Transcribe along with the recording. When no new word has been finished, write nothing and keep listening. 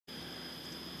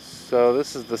So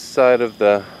this is the site of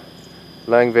the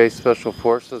Lang Vei Special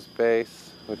Forces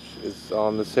base, which is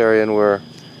on this area, and we're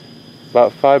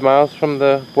about 5 miles from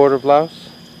the border of Laos?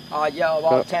 Yeah,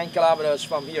 about 10 kilometers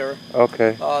from here.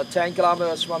 Okay. 10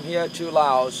 kilometers from here to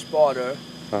Laos border.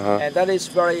 And that is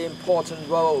very important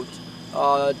road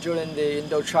during the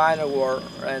Indochina War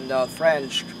and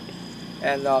French.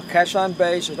 And Kashan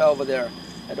base is over there.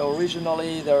 And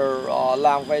originally there are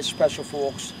Lang Vei Special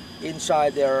Forces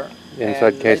inside there.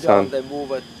 Inside Kashan. They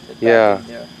move it back in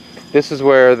here. This is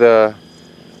where the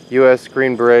U.S.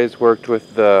 Green Berets worked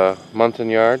with the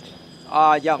Montagnards?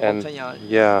 Yeah, Montagnard.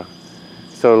 Yeah.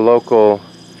 So local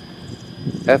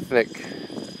ethnic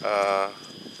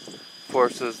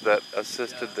forces that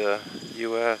assisted the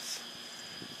U.S.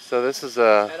 So this is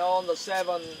a... And on the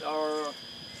 7th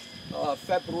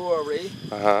February,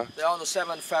 on the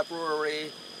 7th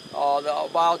February,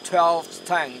 about 12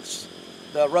 tanks,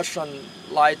 the Russian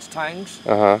light tanks,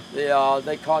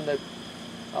 they call it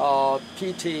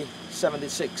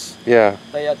PT-76. Yeah.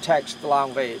 They attacked the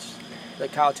Lang Vei, the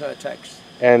counter-attacks.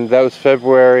 And that was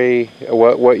February,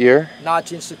 what year?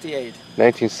 1968.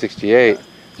 1968. Yeah.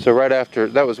 So right after,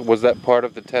 was that part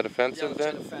of the Tet Offensive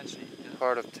then? Tet Offensive, yeah.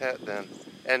 Part of Tet then.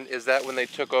 And is that when they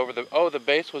took over the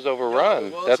base was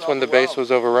overrun. Yeah, that's when the base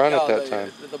was overrun at that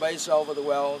time. The base over the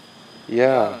well.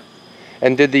 Yeah.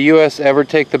 And did the U.S. ever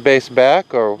take the base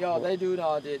back, or? Yeah, they do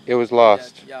now. It was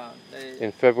lost. Yeah.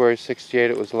 In February '68,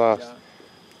 it was lost.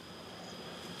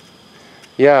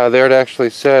 Yeah, there it actually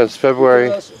says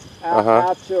February.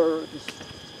 After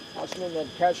the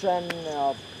Kashan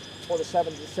for the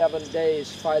 77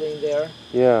 days fighting there.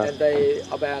 Yeah. And they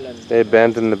abandoned. They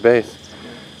abandoned the base.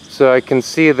 So I can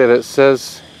see that it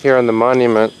says here on the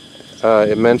monument,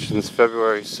 it mentions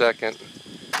February 2nd,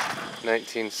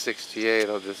 1968.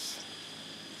 I'll just,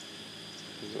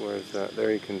 where is that?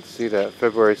 There you can see that,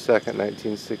 February 2nd,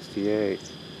 1968.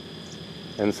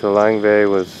 And so Lang Vei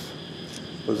was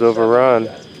overrun.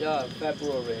 Yeah,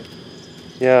 February.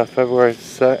 Yeah, February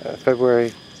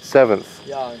 7th,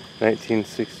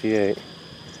 1968.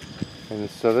 And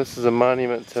so this is a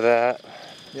monument to that.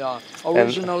 Yeah,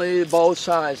 originally both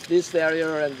sides, this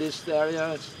area and this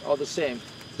area, are the same.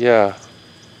 Yeah.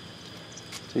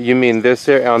 You mean this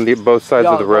area on both sides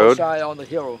of the road? Both sides on the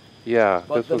hill. Yeah,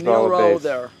 but this was the new all a road base.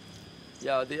 there.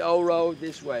 Yeah, the old road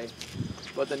this way,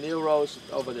 but the new road's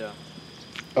over there.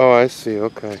 Oh, I see.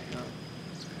 Okay.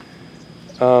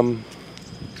 Yeah.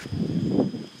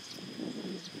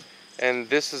 And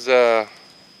this is a...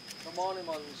 The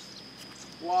monuments,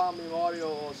 war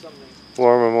memorial or something.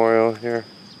 War memorial here.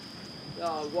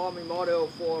 War memorial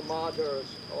for martyrs,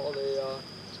 all the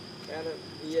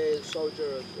NVA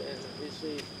soldiers and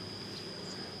VC.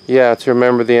 Yeah, to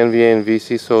remember the NVA and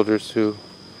VC soldiers who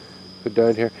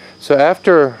died here. So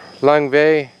after Lang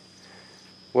Vei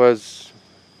was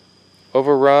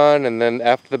overrun, and then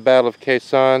after the Battle of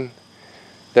Kashan,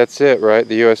 that's it, right?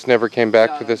 The U.S. never came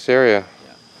back to this area.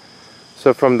 Yeah.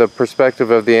 So from the perspective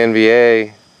of the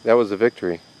NVA, that was a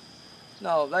victory.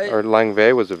 No, or Lang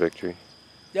Vei was a victory.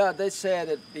 Yeah, they said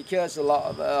it because a lot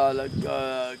of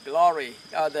glory,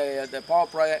 the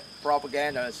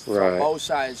propagandas from both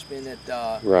sides mean that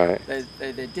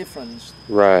they difference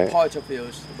point of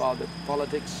views about the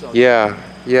politics. So that's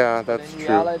in true.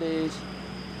 Reality,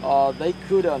 they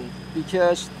couldn't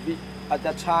because at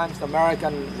that time the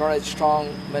American very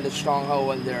strong made a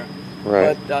stronghold in there.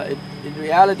 Right. But in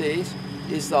reality,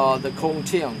 it's the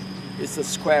Kongtian, it's the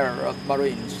square of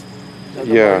Marines. The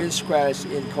Marine square is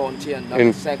in Kongtian, not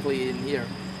exactly in here.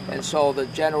 And so the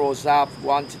General Zap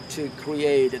wanted to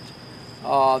create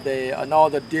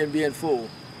another Dien Bien Phu.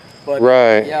 But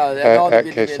another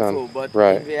Dien Bien Phu. But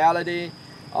in reality,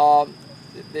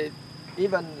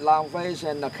 even Lang Vei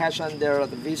and Kashan there,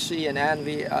 the VC and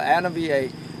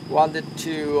NVA wanted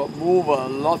to move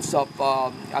lots of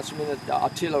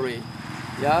artillery.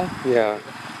 Yeah.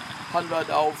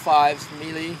 105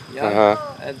 milli,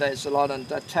 and there's a lot of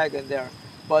attack in there.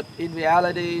 But in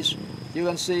reality, you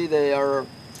can see they are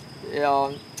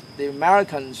the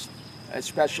Americans,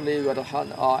 especially with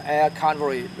air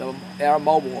cavalry, the air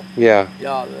mobile. A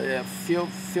few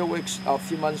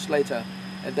months later,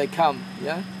 and they come.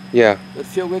 A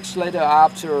few weeks later,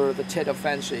 after the Tet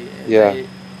Offensive, they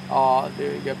call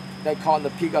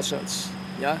the Pegasus.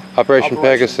 Operation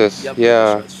Pegasus.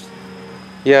 Pegasus.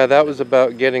 Yeah, that was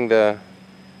about getting the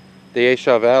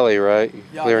Aisha Valley, right?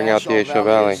 Clearing out the Aisha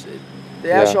Valley. The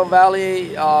Aisha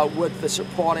Valley with the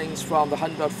supportings from the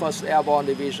 101st Airborne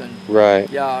Division. Right.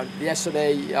 Yeah.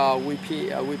 Yesterday we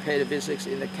paid a visit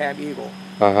in the Camp Eagle.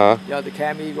 The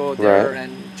Camp Eagle there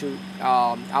and to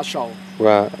Ashok.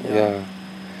 Right. Yeah.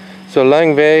 So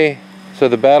Lang Vei. So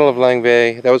the Battle of Lang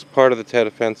Vei, that was part of the Tet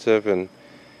Offensive, and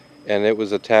it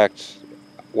was attacked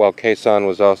while Khe Sanh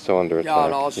was also under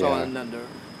attack. Yeah, also under.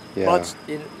 Yeah. But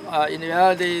in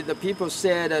reality, the people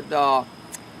said that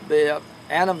the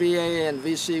NVA and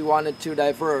VC wanted to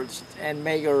divert and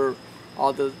make the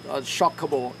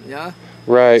shockable, yeah?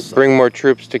 Right, So bring more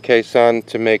troops to Khe Sanh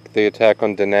to make the attack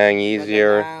on Da Nang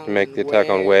easier, to make the attack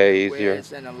on Wei easier.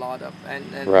 And a lot of, and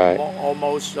right.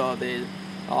 Almost the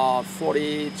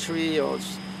 43 or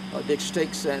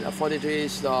districts and 43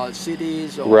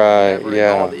 cities, or right, whatever,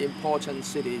 yeah. all the important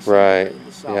cities right. in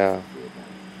the south. Yeah.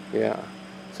 Yeah.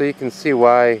 So you can see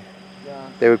why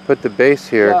they would put the base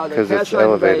here, because it's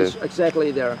elevated. Base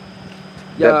exactly there.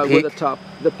 Yeah, with the top,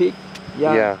 the peak.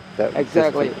 Yeah,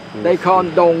 exactly. They call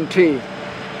Dong Ti.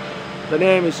 The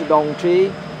name is Dong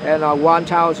Ti, and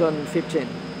 1015.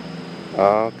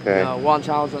 Oh, okay.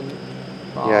 1000.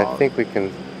 Yeah, I think we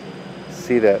can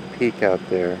see that peak out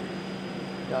there.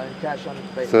 Yeah, in Khe Sanh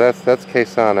base. So that's Khe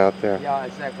Sanh out there. Yeah,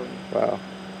 exactly. Wow.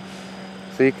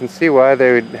 So you can see why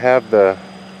they would have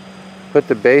put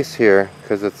the base here,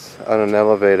 because it's on an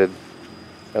elevated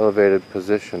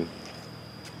position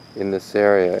in this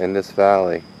area, in this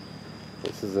valley.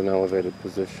 This is an elevated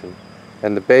position,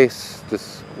 and the base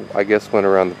just, I guess, went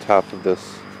around the top of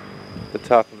this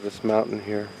mountain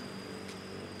here.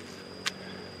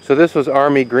 So this was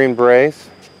Army Green Berets.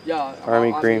 Yeah,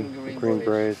 Army Green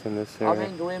Berets in this area.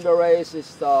 Army Green Berets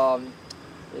is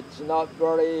it's not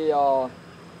very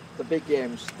the big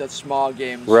games, the small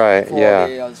games. Right. For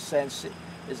the sense,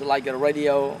 it's like a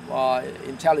radio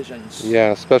intelligence.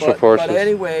 Yeah, special forces. But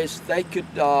anyways, they could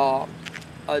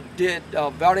did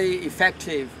very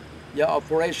effective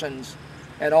operations,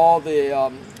 and all the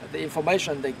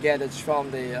information they get is from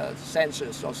the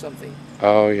sensors or something.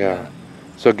 Oh yeah.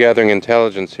 So gathering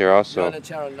intelligence here also.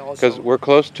 Because we're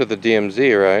close to the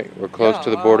DMZ, right? We're close to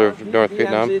the border of North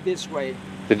Vietnam. DMZ this way.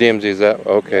 The DMZ is that?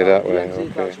 Okay, that way. DMZ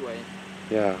okay. that way.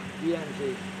 Yeah.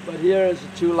 DMZ. But here is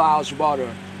to Laos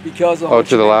border, because the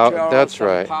to the Laos. That's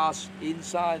right. Pass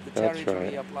inside the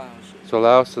territory of Laos. So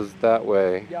Laos is that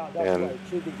way. Yeah, that's right.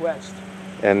 To the west.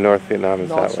 And North Vietnam is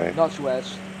that way.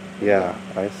 Northwest. Yeah,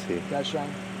 I see. That's right.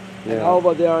 Yeah. And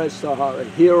over there is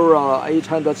Hill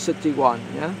 861.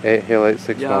 Yeah. Hill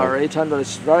 861. Yeah, 800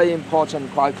 is very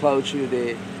important, quite close to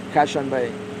the Khe Sanh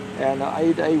Bay, and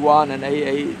 881 and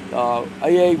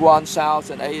 881 south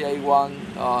and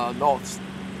 881 north.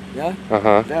 Yeah.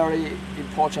 Very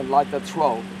important, like the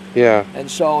throat. Yeah. And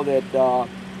so that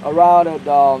around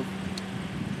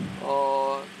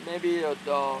maybe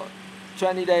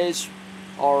 20 days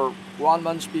or 1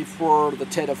 month before the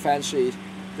Tet Offensive,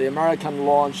 the American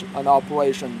launched an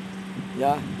operation,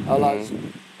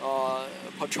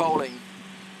 patrolling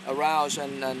around,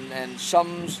 and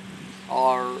some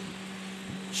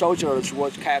soldiers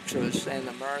were captured, and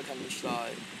Americans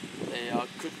they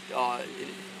could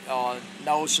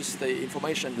notice the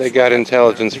information. They got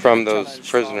intelligence from those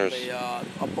prisoners. From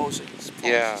the opposing forces.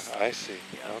 Yeah, I see.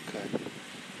 Okay.